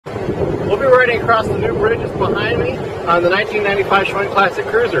riding across the new bridges behind me on the 1995 Schwinn Classic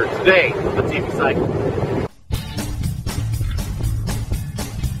Cruiser. Today, the TV cycle.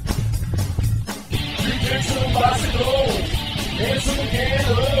 You get some bicycle, and some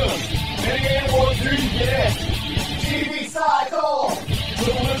candles, and again, what do you get? TV cycle!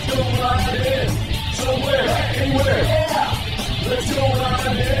 So let's go riding, somewhere, anywhere, yeah! Let's go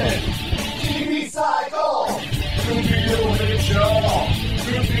riding, TV cycle! Could be a rickshaw,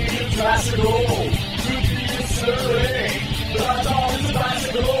 could be a tricycle, could be a sleigh, but I thought it's a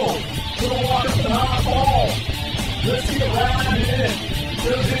bicycle, gonna walk up the hot ball. Let's get riding,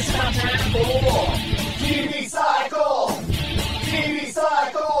 'cause it's not time for TV cycle, TV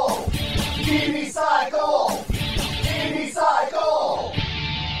cycle, TV cycle, TV cycle.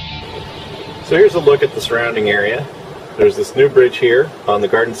 So here's a look at the surrounding area. There's this new bridge here on the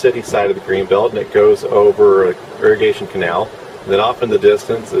Garden City side of the Greenbelt, and it goes over an irrigation canal. And then off in the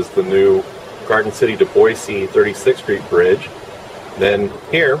distance is the new Garden City to Boise 36th Street Bridge. Then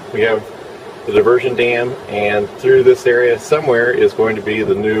here we have the diversion dam, and through this area somewhere is going to be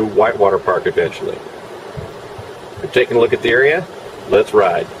the new whitewater park eventually. We're taking a look at the area. Let's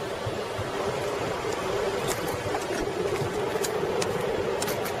ride.